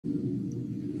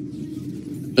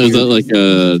Is that like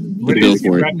a What do you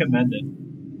recommend it?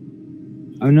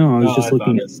 Oh no, I was just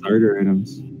looking at starter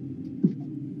items.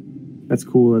 That's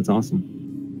cool. That's awesome.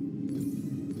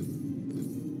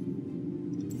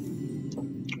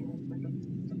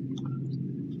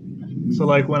 So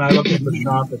like when I look at the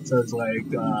shop, it says like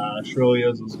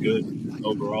Shirley's was good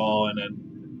overall, and then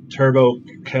Turbo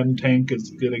Chem Tank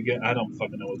is good again. I don't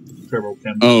fucking know what Turbo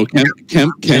Chem. Oh,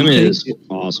 Chem is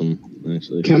awesome.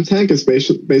 Actually, Chem Tank is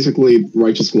basically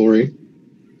Righteous Glory.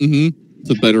 Mm-hmm. It's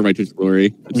a better Righteous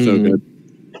Glory. It's so good.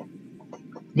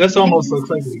 This almost looks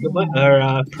like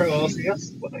a Pro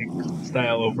LCS like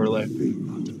style overlay.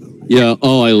 Yeah.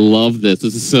 Oh, I love this.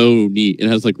 This is so neat. It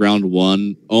has like round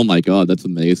 1. Oh my god, that's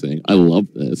amazing. I love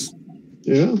this.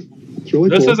 Yeah, it's really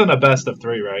This cool. isn't a best of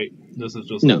 3, right? This is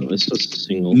just it's just a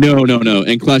single. No.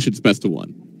 In Clash, it's best of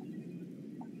 1.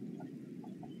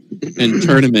 In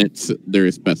tournaments, there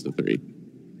is best of 3,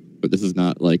 but this is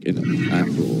not like an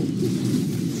actual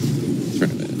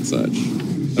tournament and such.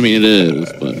 I mean, it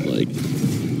is, but like.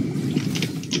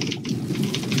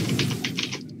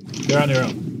 You're on your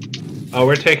own. Oh,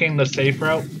 we're taking the safe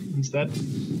route instead?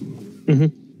 Mm-hmm.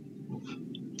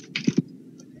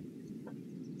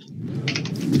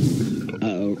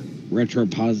 Uh-oh. Retro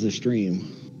pause the stream.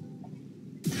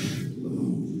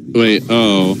 Wait,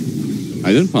 oh.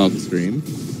 I didn't pause the stream.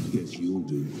 Yes, you'll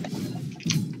do.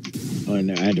 Oh,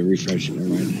 no, I had to refresh it. Never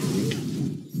mind.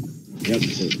 Yep,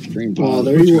 so stream pause. Oh,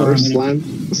 there you are,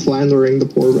 slandering the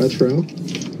poor Retro.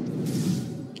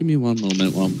 Give me one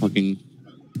moment while I'm fucking...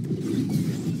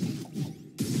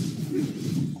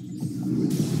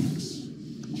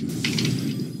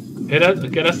 Get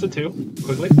us to 2,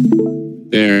 quickly.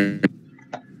 There.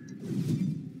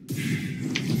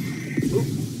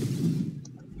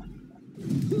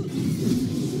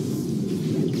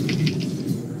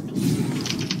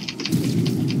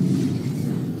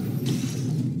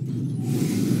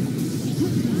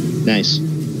 Nice.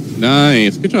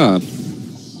 Nice. Good job.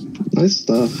 Nice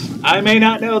stuff. I may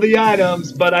not know the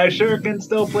items, but I sure can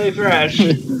still play Thresh.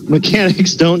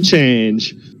 Mechanics don't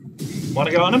change. Want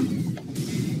to go on him?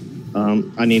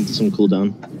 I need some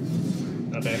cooldown.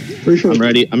 Okay. Pretty sure I'm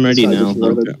ready now.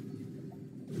 Okay.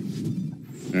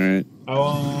 Alright.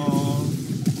 Oh.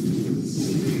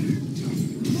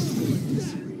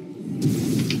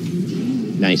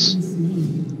 Nice.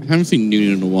 I haven't seen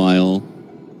Noon in a while.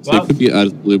 So Well, he could be out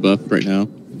of blue buff right now.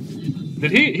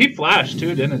 Did he flashed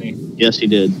too, didn't he? Yes, he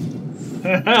did.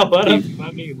 What a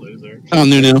funny loser. Oh,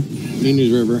 Nuno.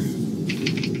 Nunu's River.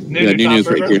 Yeah, Nuno's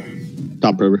right here.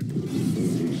 Top river.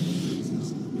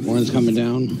 One's coming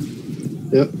down.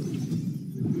 Yep.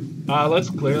 Let's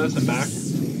clear this and back.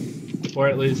 Or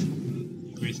at least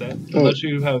reset. Unless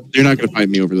you have... You're not going to fight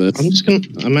me over this.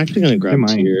 I'm actually going to grab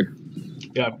tier.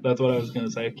 Yeah, that's what I was going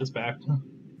to say. Just back.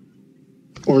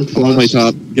 Orange I'm on my flash.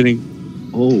 top. Getting...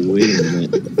 Oh, wait a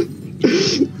minute.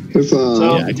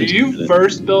 So, yeah, do you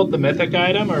first build the mythic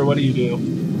item, or what do you do?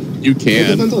 You It can.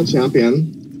 depends on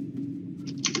champion.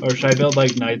 Or should I build,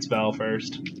 like, Knight's Vow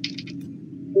first?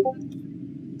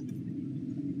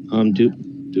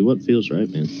 Do what feels right,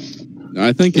 man.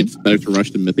 I think it's better to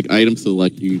rush the mythic items so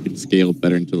like you can scale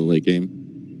better into the late game.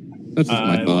 That's just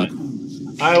my thought.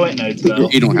 I went Knight's Vow.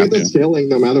 You don't You have get the to. scaling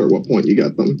no matter at what point you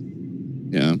get them.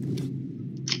 Yeah.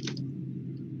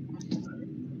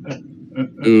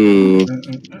 Ooh.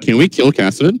 Can we kill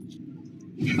Cassid?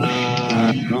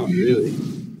 Not really.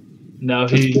 No,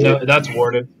 that's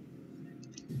warded.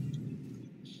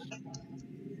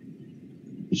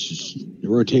 You should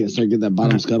rotate and start getting that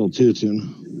bottom scuttle too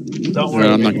soon. Don't worry.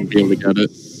 No, I'm not going to be able to get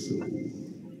it.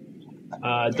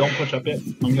 Don't push up yet.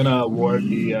 I'm gonna ward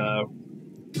the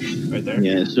right there.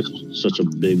 Yeah, it's just such a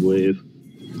big wave.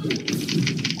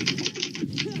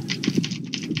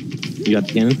 You got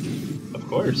the cannon? Of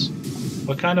course.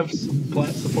 What kind of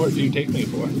plant support do you take me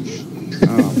for?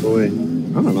 Oh boy. I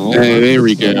don't know. Hey, there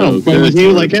we go. Oh, play with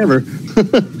you like ever.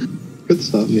 Good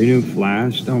stuff. Nunu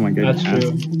flashed. Oh my god. That's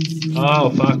true. Oh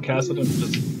fuck, Cassidon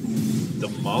just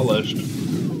demolished.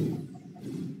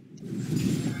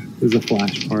 It was a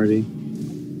flash party.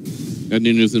 And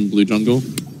Nunu's in blue jungle.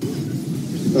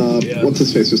 Yeah. Once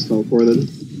his face was teleported.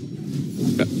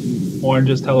 Orange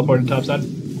is teleporting topside.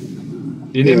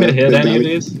 Do you need me to hit any of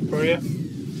these for you?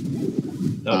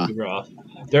 No, too rough.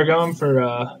 They're going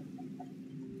for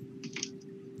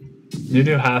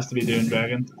Nunu has to be doing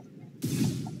dragon.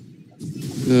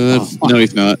 No,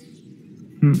 he's not.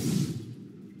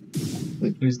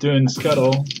 He's doing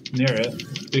scuttle near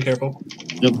it. Be careful.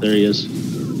 Yep, there he is.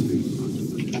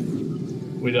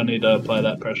 We don't need to apply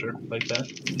that pressure like that.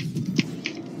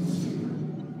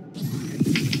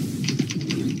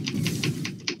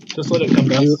 Just let it come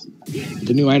down.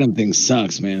 The new item thing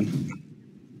sucks, man.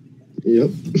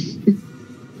 Yep.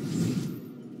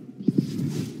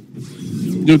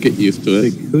 You'll get used to They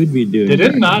it. could be doing. Did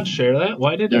it that. not share that?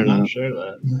 Why did They're it not not. share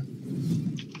that?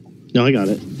 No, I got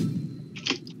it.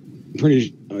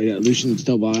 Pretty. Oh yeah, Lucian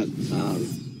still bought.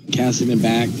 Cassidy and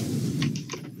back.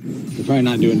 They're probably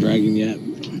not doing Dragon yet.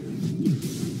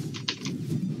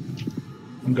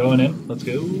 I'm going in. Let's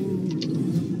go.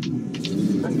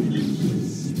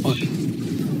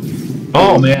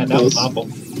 Oh man, that was awful.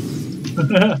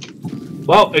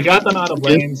 Well, it got them out of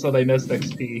lane, so they missed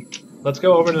XP. Let's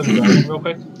go over to the dragon real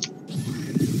quick.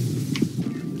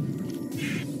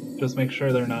 Just make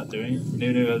sure they're not doing it.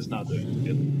 Nunu is not doing it.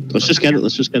 Good. Let's just get it.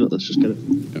 Let's just get it. Let's just get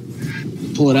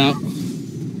it. Pull it out.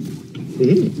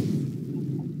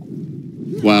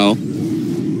 Wow.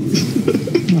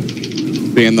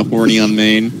 Ban the horny on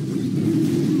main.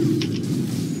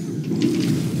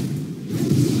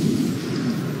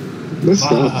 Good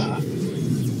stuff.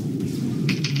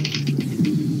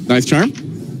 Nice charm.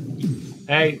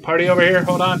 Hey, party over here.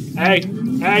 Hold on. Hey,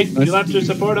 you left your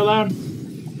support alone.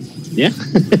 Yeah.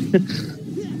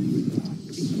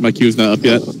 My Q's not up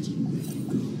yet.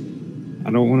 I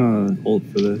don't want to hold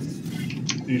for this.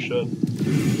 You should.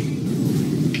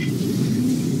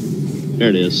 There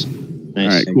it is. Nice. All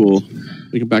right, cool.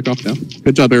 We can back off now.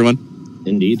 Good job, everyone.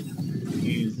 Indeed.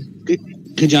 Easy.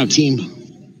 Good job, team.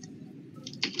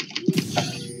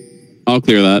 I'll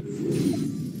clear that.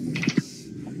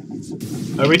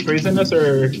 Are we freezing this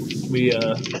or we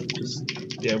just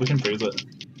yeah, we can freeze it.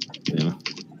 Yeah.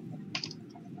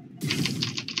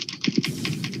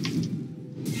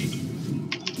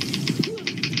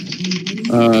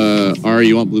 Ari,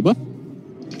 you want blue buff?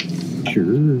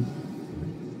 Sure.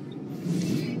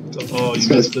 Oh, you This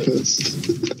guy's missed it. pissed.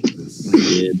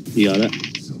 Yeah, you got it.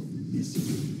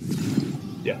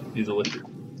 Yeah, easily.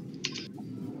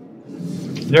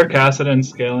 They're Cassidon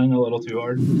scaling a little too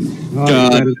hard. Oh,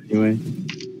 God. you got it anyway.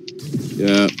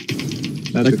 Yeah.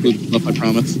 That's Next okay. blue buff, I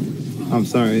promise. I'm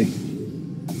sorry.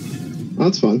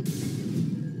 That's fun.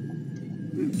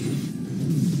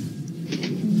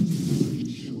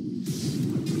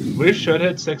 We should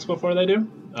hit 6 before they do.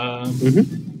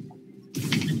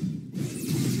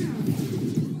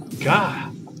 God.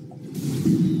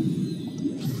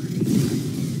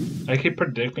 I keep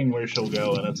predicting where she'll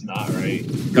go and it's not right.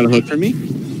 Got a hook for me?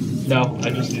 No, I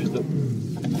just used it.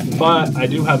 But I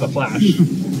do have a flash.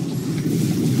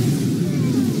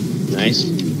 Nice.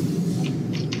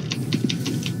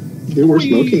 Dude, we're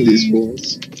smoking these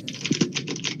fools.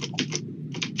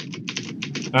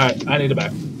 Alright, I need it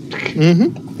back.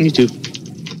 Me too.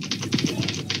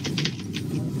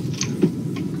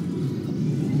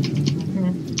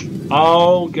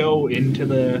 I'll go into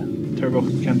the turbo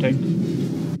chem tank.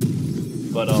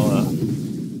 But I'll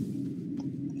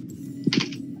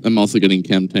I'm also getting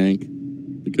chem tank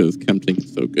because chem tank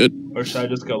is so good. or should I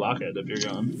just go lock it if you're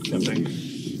going chem tank?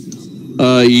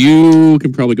 You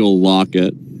can probably go lock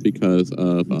it because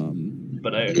of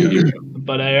But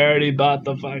I already bought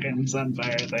the fucking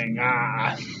Sunfire thing.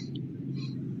 Ah.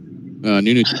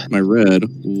 Nunu took my red.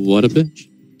 What a bitch.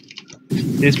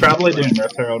 He's probably doing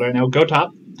Rift Herald right now. Go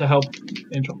top to help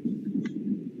Angel.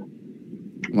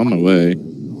 I'm on my way.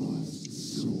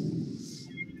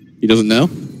 He doesn't know?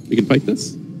 We can fight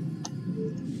this?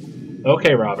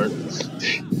 Okay, Robert.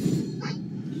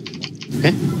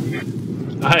 Okay.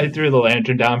 I threw the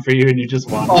lantern down for you and you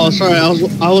just walked. Oh, sorry. I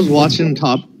was watching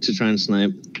top to try and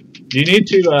snipe. You need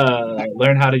to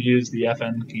learn how to use the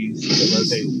FN keys to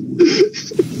rotate.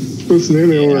 This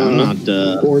Nunu I'm not.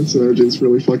 Born synergy's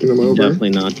really fucking him over.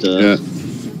 Definitely not Yeah.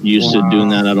 used to doing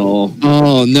that at all.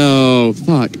 Oh, no.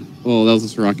 Fuck. Oh, that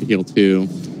was a rocket heal, too.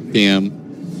 Damn.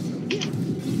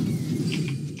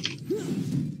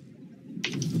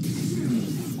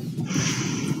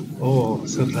 Oh,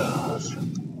 so close.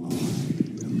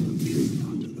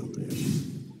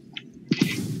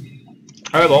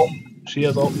 I have ult. She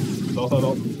has ult. Both have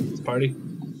ult. It's party.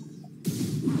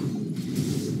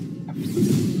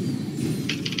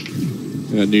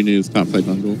 Yeah, Nunu's top side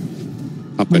jungle.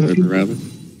 Top side river, rather.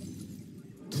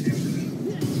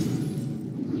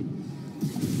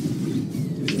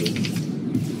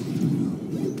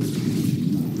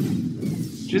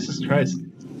 Jesus Christ.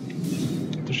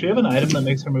 Does she have an item that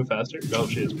makes her move faster? Oh,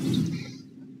 she has boots.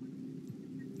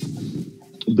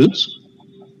 Boots?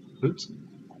 Boots?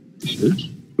 Boots?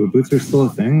 But boots are still a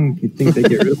thing. You'd think they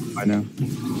get rid of them by now.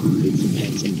 Boots and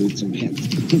pants and boots and pants.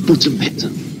 Boots and pants.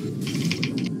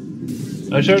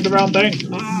 I shared the round thing.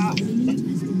 Ah!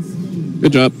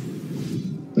 Good job.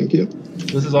 Thank you.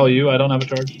 This is all you. I don't have a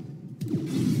charge.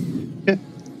 Okay.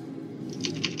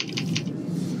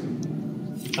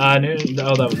 Oh,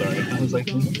 that was alright. I was like,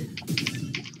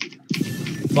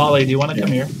 Molly, do you want to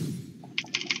come here?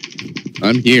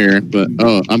 I'm here, but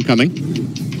oh, I'm coming.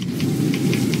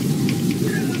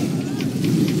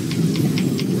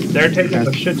 They're taking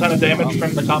a shit ton of damage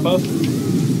from the combo.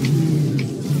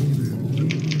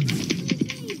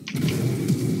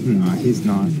 No, he's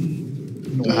not.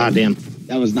 Ah, damn.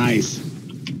 That was nice.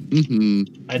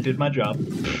 Mm-hmm. I did my job.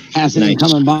 Cassidy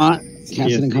coming bot.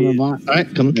 Cassidy Yes, coming he- bot. All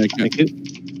right, coming. Yeah, Thank you.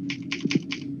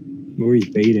 Or he's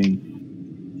baiting.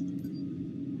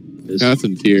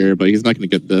 Casson's here, but he's not going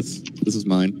to get this. This is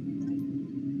mine.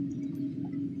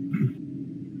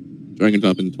 Dragon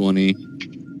top in 20.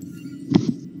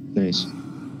 Nice.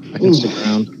 I can stick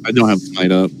around. I don't have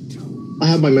smite up. I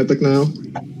have my mythic now.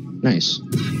 Nice.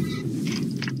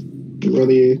 I'm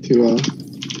ready to,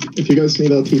 if you guys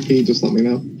need a TP, just let me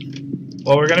know.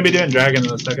 Well, we're gonna be doing dragon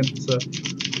in a second, so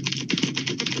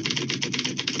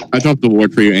I dropped the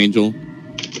ward for you, Angel.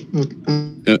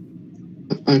 Okay.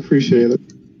 I appreciate it.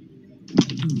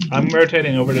 I'm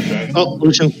rotating over to dragon. Oh,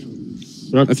 Lucian.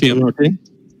 I see him. Okay.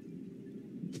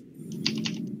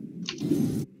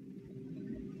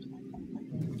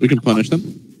 We can punish them.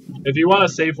 If you want a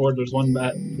safe ward, there's one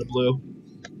at the blue.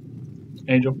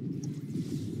 Angel.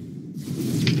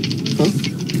 Huh?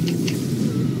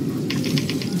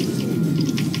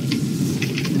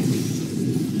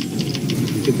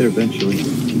 Get there eventually.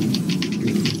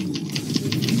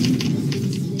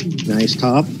 Nice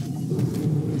top.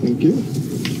 Thank you.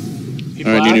 You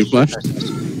All right, you need flash?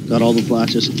 Got all the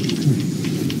flashes.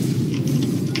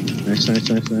 Nice, nice,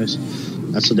 nice, nice.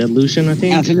 That's a dead Lucian, I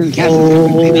think. Cassidy.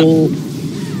 Oh,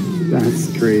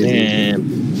 That's crazy. damn.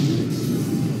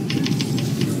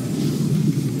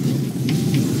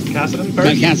 Cassidy Got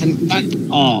first. Cassidy.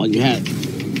 Oh, you had.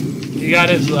 He got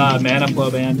his mana flow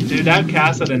band. Dude, that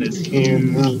Cassidy is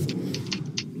huge.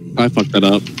 I fucked that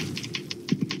up.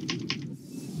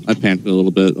 I panicked a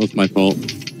little bit. That was my fault.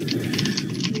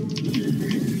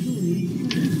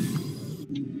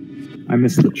 I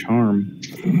missed the charm.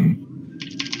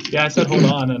 Yeah, I said hold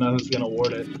on, and I was gonna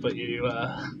ward it, but you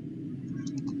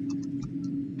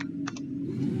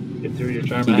get through your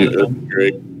charm ahead of them.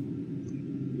 Great.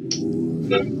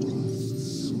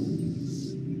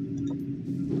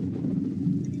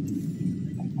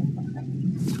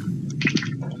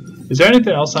 Is there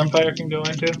anything else Sunfire can go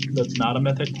into that's not a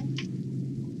mythic?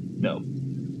 No.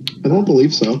 I don't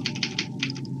believe so.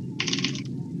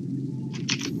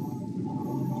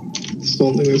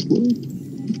 Still think there's blue.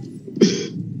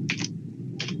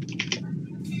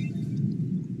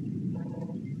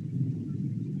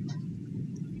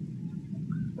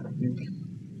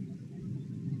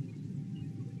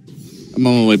 I'm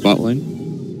on my way bot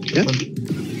lane. Yeah.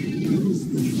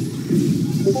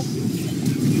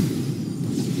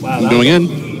 Wow, I'm that going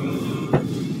was- in.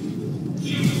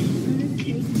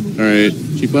 All right,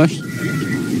 she flash.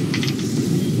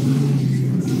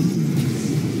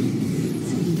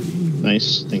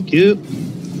 Nice. Thank you.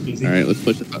 easy. All right, let's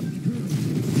push it up.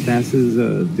 Cass is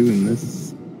doing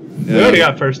this. We already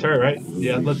got first turret, right?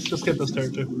 Yeah, let's just get this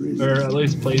turret too. Or at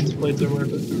least plates. Plates are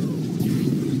worth it.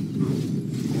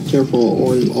 Careful,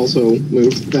 or also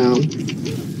move down.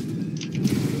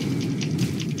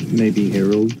 Maybe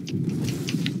Herald.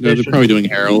 No, they're probably doing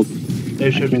Herald. They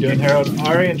should be doing Herald.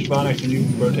 Ari and Shavana, can you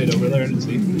rotate over there and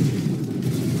see?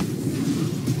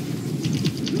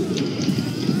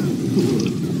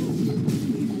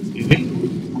 Easy.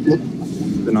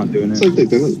 They're not doing It's it. like they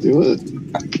didn't do it.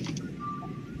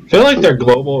 I feel like their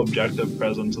global objective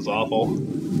presence is awful.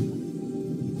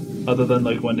 Other than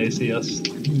like when they see us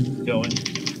going.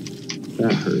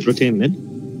 That hurts. Rotate mid.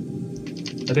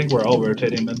 I think we're all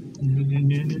rotating mid.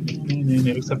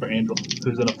 Except for Angel,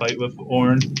 who's in a fight with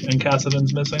Ornn and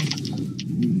Cassidon's missing.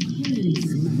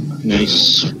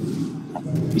 Nice.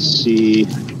 You see.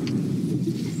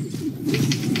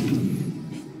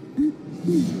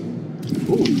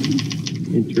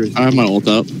 Interesting. I have my ult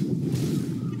up.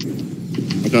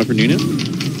 Watch out for Nina.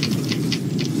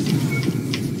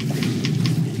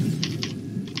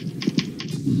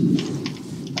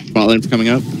 Bot lane's coming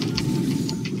up.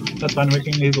 That's fine, we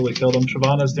can easily kill them.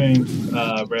 Shavana's doing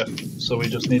Rift, so we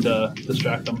just need to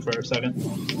distract them for a second.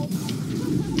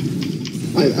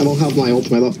 I don't have my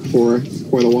ultimate up for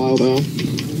quite a while though.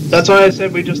 That's why I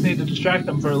said we just need to distract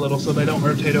them for a little so they don't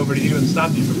rotate over to you and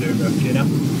stop you from doing Rift, you know?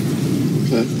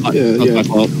 Okay. That Yeah, was yeah. my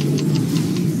fault.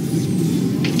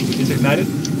 He's ignited.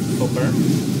 Confirm.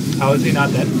 How is he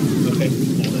not dead? Okay,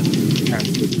 now then.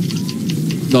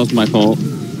 That was my fault.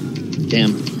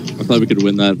 Damn. I thought we could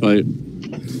win that fight.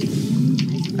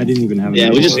 I didn't even have. Yeah,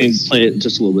 any we just bullets. need to play it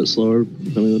just a little bit slower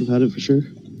than we would have had it for sure.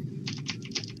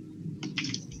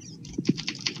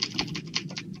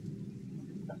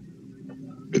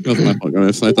 That was my fault,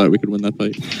 guys. I thought we could win that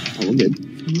fight. Oh, we're good.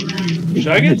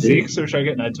 Should I get Zeke's or should I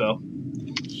get Nightspell?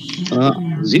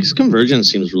 Zeke's Convergence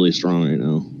seems really strong right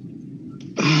now.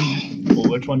 Well,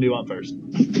 which one do you want first?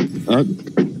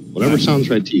 Whatever sounds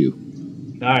right to you.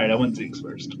 Alright, I want Zeke's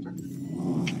first.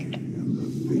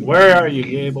 Where are you,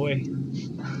 gay boy?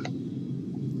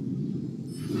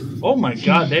 Oh my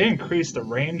god, they increased the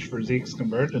range for Zeke's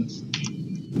Convergence.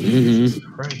 Jesus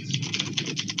Christ.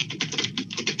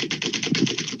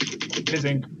 Hey,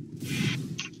 Zeke.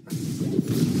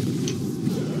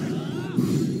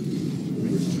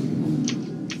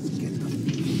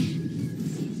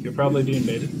 You're probably being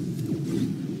baited.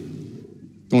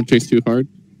 Don't chase too hard.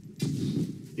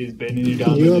 He's baiting you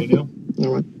down to Nuno.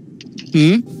 Alright.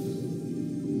 Hmm?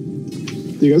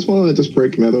 Do you guys want to just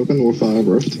break mid open with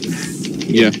Rift?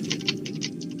 Yeah.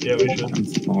 Yeah, we should. I'm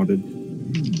spotted.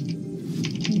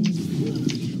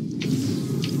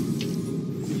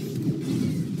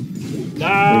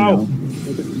 No!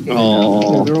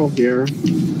 Oh. Yeah, they're all here.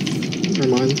 Never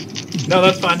mind. No,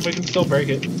 that's fine. We can still break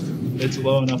it. It's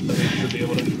low enough that we should be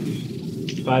able to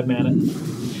 5-man it.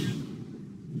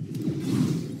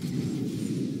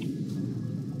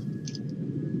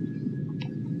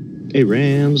 Hey,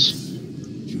 Rams.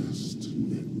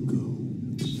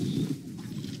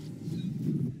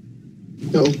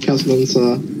 Oh, Castleman's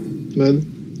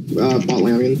mid. Bot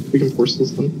lane, I mean, we can force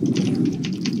this then.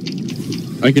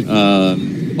 I can,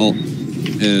 ult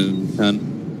in 10.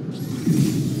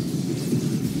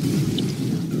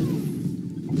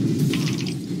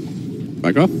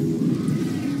 Back off.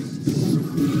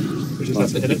 We just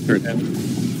have to hit it.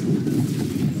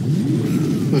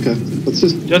 Okay, let's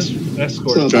just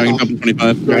escort. So- Dragon couple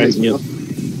 25. Right, Yep.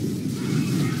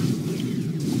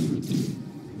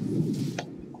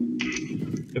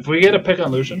 If we get a pick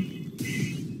on Lucian,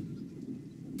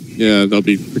 Yeah, that'll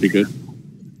be pretty good.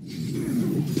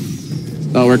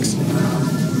 That works.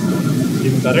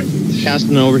 even better.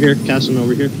 Casting over here. Casting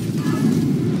over here.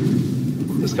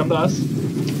 Just come to us.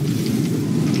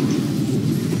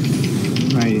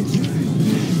 Nice.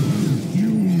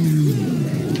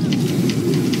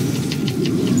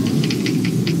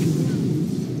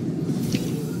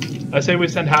 I say we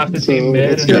send half the So, team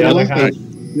mid let's and the get other one. half. Alright.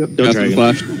 Yep. Go Cast Dragon. the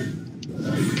flash.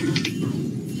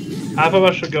 Half of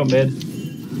us should go mid.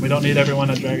 We don't need everyone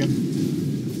at Dragon.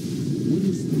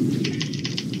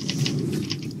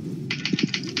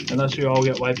 Unless you all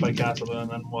get wiped by Castle, and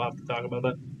then we'll have to talk about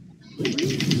that.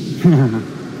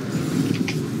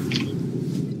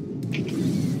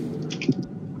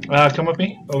 Come with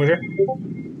me over here.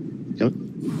 Yep.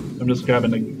 I'm just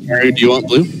grabbing the. Alright, do you want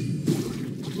blue?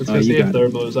 Let's go see you if got their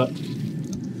blows up.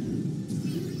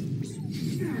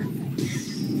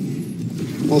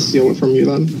 I'll steal it from you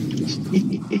then.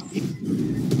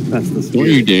 That's the Don't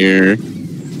you story. dare.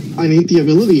 I need the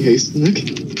ability haste,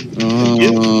 Nick.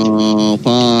 Oh,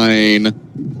 fine.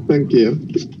 Thank you.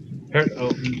 Here,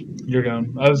 oh, you're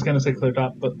gone. I was gonna say clear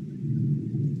top, but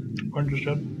orange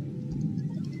should.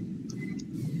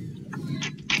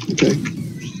 Okay.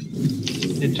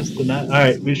 It just did not. All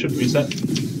right, we should reset.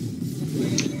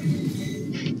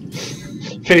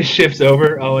 Face shifts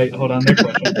over. Oh wait, hold on. There's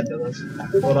questions into this.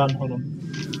 Hold on.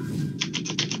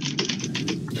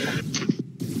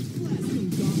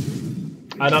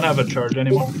 I don't have a charge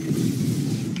anymore.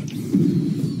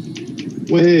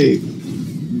 Wait.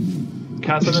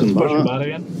 Cassidy's pushing bot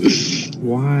again.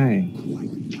 Why?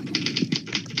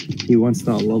 He wants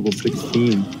that level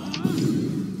 16.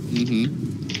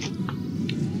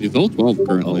 Mm-hmm. He's level 12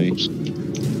 currently.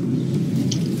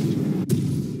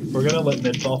 We're gonna let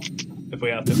mid fall if we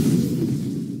have to.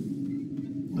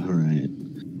 Alright.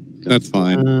 That's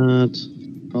fine.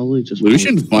 Probably just.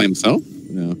 Lucian's by himself?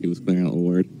 No, he was clearing out the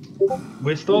ward.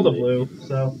 We stole the blue,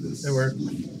 so it works.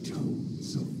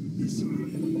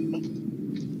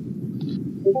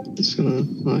 Just gonna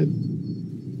hide.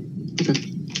 Okay.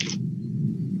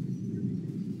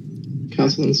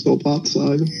 Castleman's still bot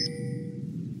side.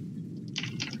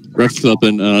 Rift's up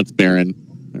and it's Baron.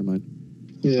 Never mind.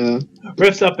 Yeah.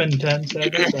 Rift's up in 10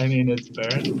 seconds. I mean, it's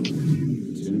Baron.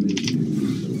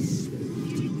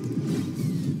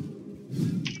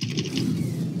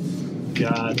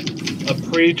 God. A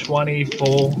pre-20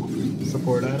 full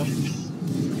support item.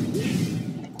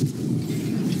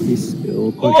 He's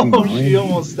still pushing Oh, mine. she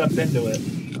almost stepped into it.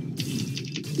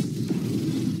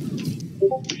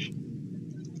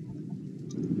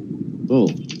 Oh.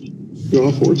 You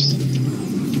wanna force?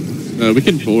 We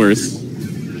can force.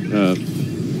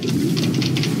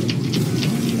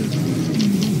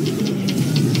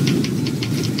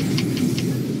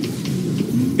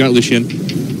 Got Lucian.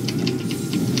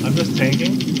 I'm just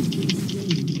tanking.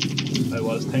 I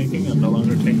was tanking. I'm no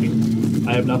longer tanking.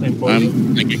 I have nothing for you.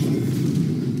 I'm thinking.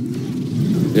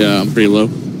 Yeah, I'm pretty low.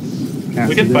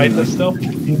 We can fight this still.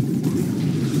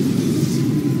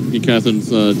 Catherine's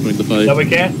joined the fight. No, we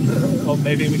can't. Oh,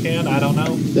 maybe we can. I don't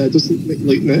know. Yeah, just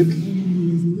late Nick.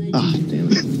 Ah, damn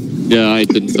it. Yeah, I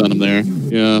didn't stun him there.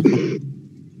 Yeah.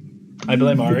 I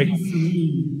blame Ari.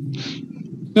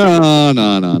 No.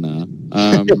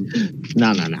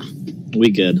 Nah. We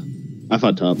good. I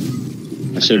fought top.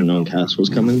 I should have known Cass was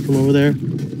coming from over there.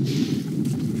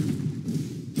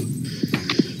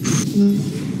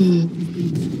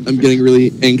 I'm getting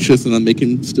really anxious and I'm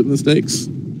making stupid mistakes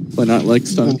by not like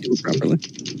stunning people properly.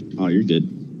 Oh, you're good.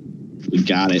 We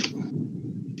got it.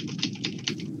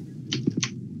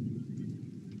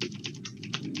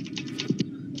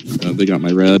 They got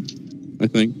my red, I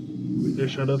think. They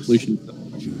should have. Lucian.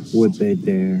 Would they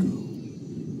dare?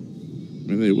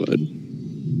 Maybe they would.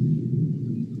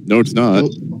 No, it's not.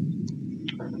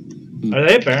 Are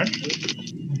they a Baron?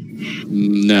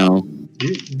 No.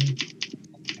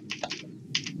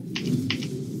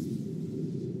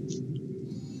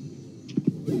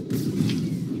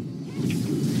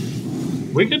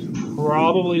 We could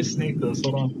probably sneak this.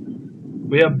 Hold on.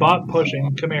 We have bot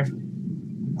pushing. Come here.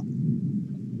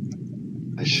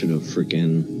 I should have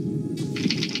freaking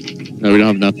No, we don't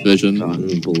have enough vision.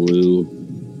 gotten blue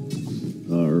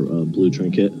or blue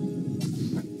trinket.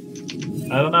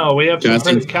 I don't know. We have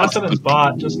Cassidy's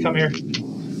bot. Just come here.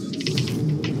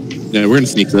 Yeah, we're gonna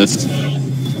sneak this.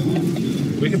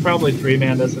 We could probably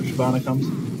 3-man this if Shabana comes.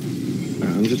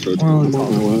 I'm just rotating. Well, it's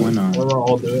all, why not? Or we'll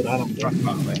all do it. I don't care.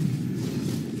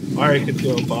 Ari could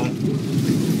go bot.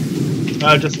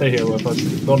 Just stay here with us.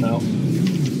 They'll know.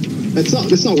 It's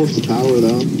not worth the power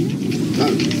though.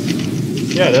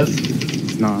 Yeah, it is.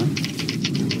 It's not.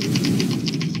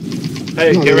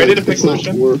 Hey, No, get ready to pick it's not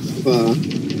Lucian. worth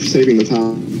saving the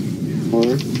tower.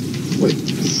 Wait.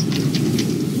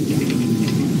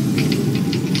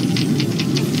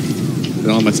 Get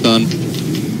on my stun.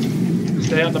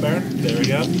 Stay on the Baron. There we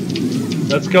go.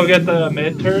 Let's go get the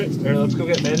mid turret, or let's go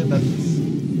get mid and then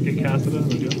get Cassidy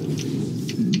and then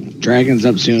go. Dragon's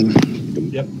up soon.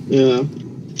 Yep. Yeah.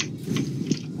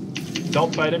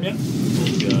 Don't fight him yet.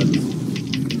 Oh god.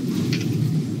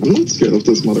 I'm not scared of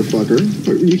this motherfucker.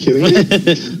 Are you kidding me?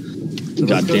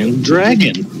 Goddamn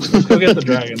dragon. Let's go get the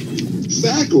dragon.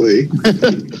 Exactly.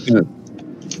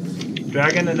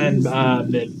 Dragon and then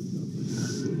mid.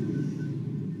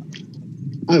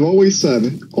 I've always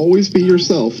said, always be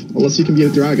yourself. Unless you can be a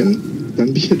dragon,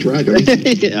 then be a dragon.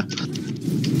 Yeah.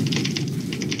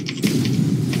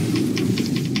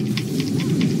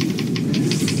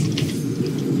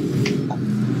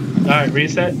 Alright,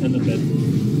 reset and then mid.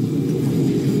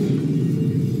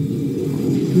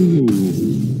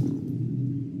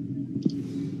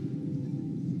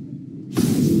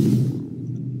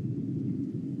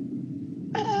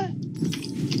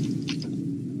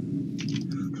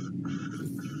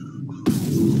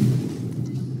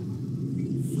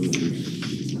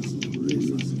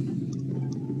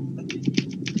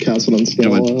 Castle on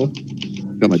scale.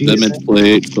 Got my damage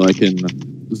plate so I can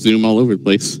zoom all over the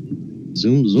place.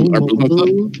 Zoom.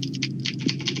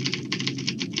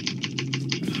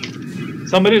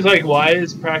 Somebody's like, why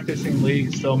is practicing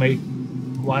League still make...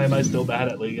 Why am I still bad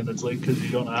at League? And it's like, because you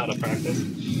don't know how to practice.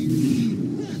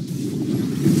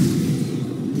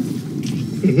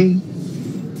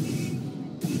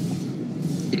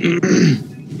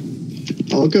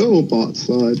 I'll go bot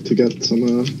side to get some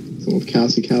of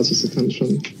Cass's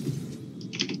attention.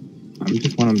 I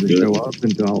just want him to show up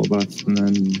into all of us, and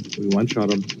then we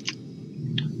one-shot him.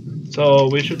 So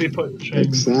we should be pushing...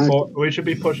 Exactly. We should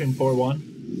be pushing 4-1.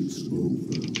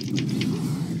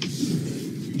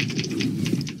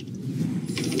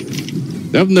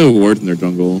 They have no wards in their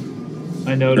jungle.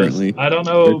 I noticed. Currently. I don't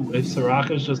know if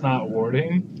Soraka's just not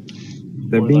warding.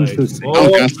 They're or being like, so sick.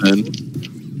 oh, Oh, Catherine.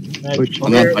 hey, Push.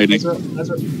 I'm not fighting. That's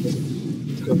it.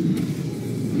 Let's go.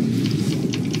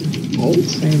 Ult?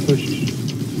 Same push.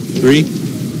 3,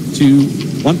 2,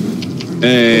 1.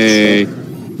 Hey.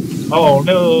 Oh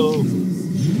no!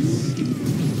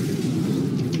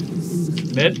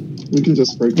 Mid? We can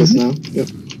just break this now. Yep.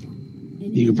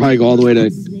 You could probably go all the way to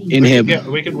inhib.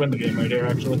 We could win the game right here,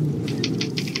 actually.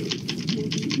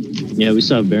 Yeah, we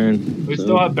still have Baron. We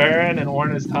still have Baron and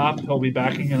Ornn is top. He'll be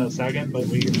backing in a second, but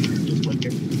we can just win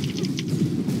here.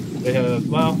 They have,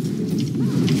 well...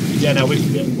 Yeah, no, we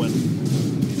can get win.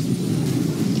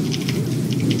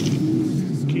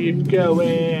 Keep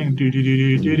going. Do.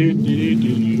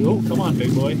 Oh, come on,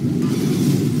 big boy.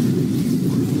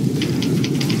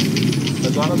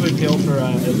 As long as we kill for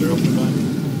Ezreal for fun.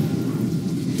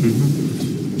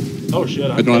 Oh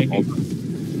shit, I I'm don't tanking. have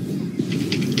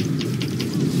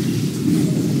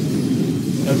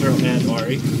Ezreal and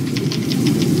Ari.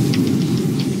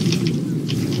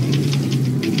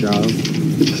 Good job.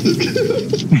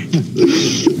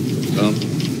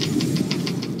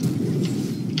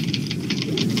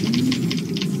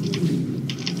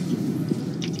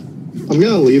 I'm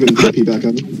gonna leave and TP back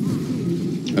up.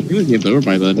 I think the game's over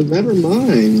by then. Never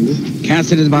mind.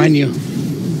 Cassidy is behind you.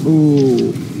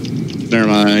 Ooh. Never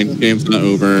mind. Game's not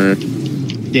over.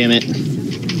 Damn it.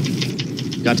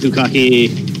 Got too cocky.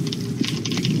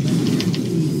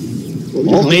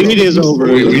 Oh, maybe it is over.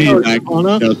 We need Let's go,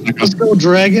 back. Let's go,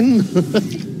 Dragon.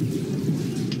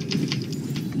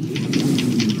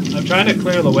 I'm trying to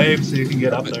clear the wave so you can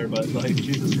get up there, but like,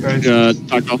 Jesus Christ.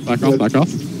 Back off.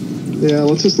 Yeah,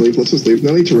 let's just leave.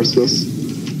 No need to risk this.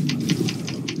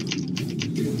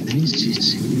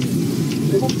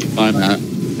 Bye, Matt.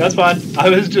 That's fine. I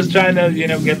was just trying to, you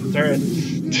know, get the turret.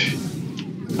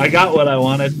 I got what I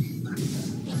wanted.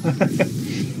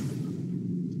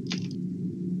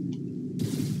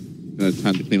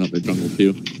 Time to clean up the jungle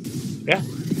too. Yeah,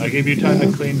 I gave you time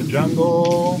to clean the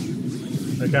jungle.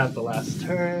 I got the last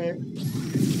turret.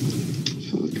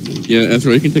 Yeah,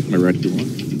 Ezra, you can take my red if you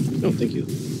want. No, thank you.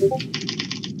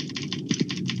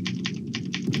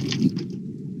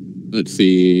 Let's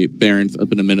see. Baron's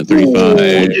up in a minute 35. Oh,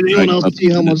 did anyone else see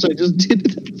how much I just did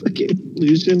to that fucking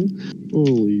Lucian?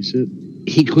 Holy shit.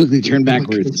 He quickly turned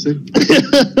backwards.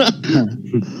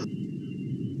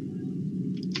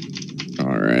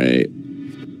 Alright.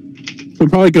 We'll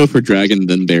probably go for Dragon,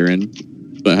 then Baron,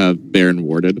 but have Baron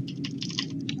warded.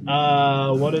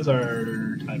 What is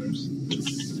our timers?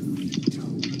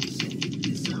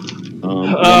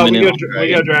 We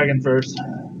go Dragon first.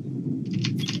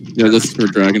 Yeah, this is for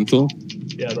Dragon Soul.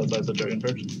 Yeah, that's why I said Dragon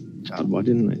first. God, why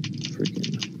didn't I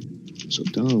freaking... So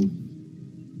dumb.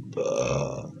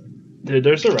 Dude,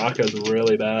 their Soraka's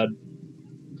really bad.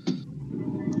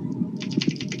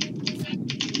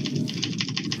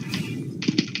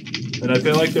 And I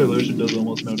feel like their Lucian does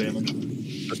almost no damage.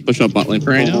 Let's push up bot lane for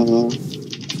right now.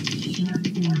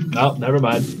 Oh, never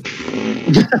mind.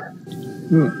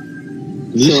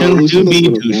 Lucian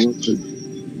do be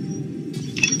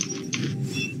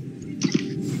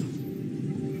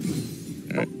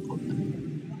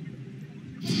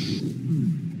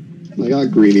I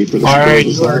got greedy for the Alright,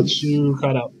 you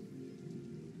cut out.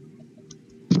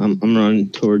 I'm running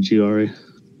towards you, Ari.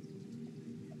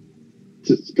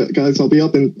 Guys, I'll be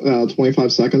up in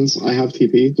 25 seconds. I have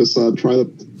TP. Just try to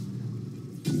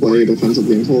play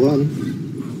defensively until then.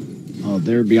 Oh,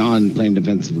 they're beyond playing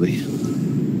defensively.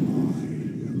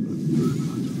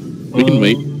 We can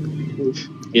wait.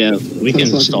 Yeah, we can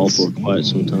 10 stall seconds. for quite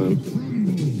some time.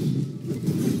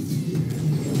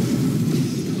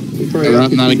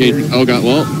 I'm not engaging. Oh god,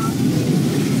 well.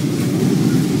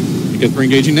 I guess we're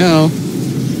engaging now.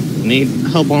 Need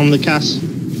help on the cast.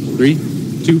 3,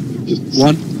 2,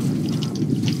 1.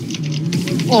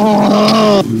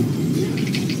 Oh!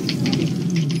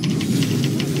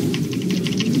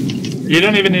 You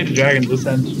don't even need a Dragon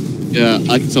Descent. Yeah,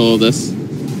 I can solo this.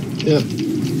 Yeah.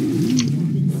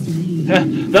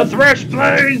 The Thresh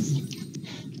plays!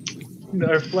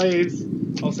 Or flays.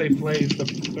 I'll say flays. The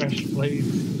Thresh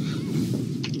flays.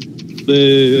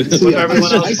 Boo. With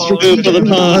everyone else Boo for the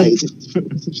puns.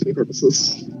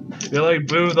 Purposes. You're like,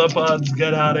 boo the puns,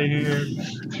 get out of here.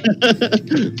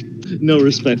 No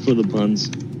respect for the puns.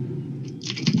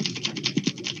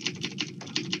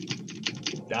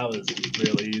 That was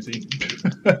really easy.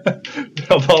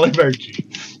 Polymergy.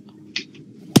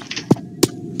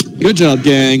 Good job,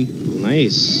 gang.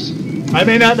 Nice. I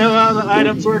may not know how the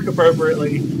items work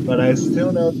appropriately, but I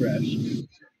still know Thresh.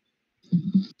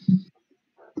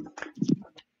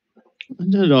 I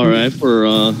did alright for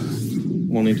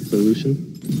wanting to play Lucian.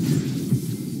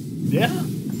 Yeah.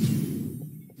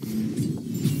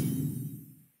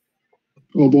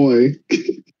 Oh boy.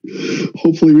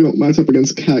 Hopefully we don't match up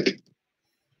against Keck.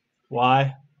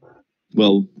 Why?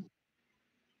 Well,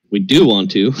 we do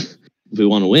want to. If we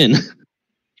want to win,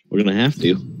 we're gonna have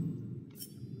to.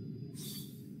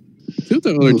 See what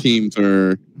the other teams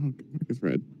are. Oh, it's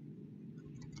red.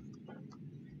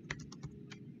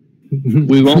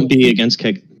 We won't be against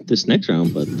Keck this next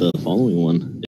round, but the following one.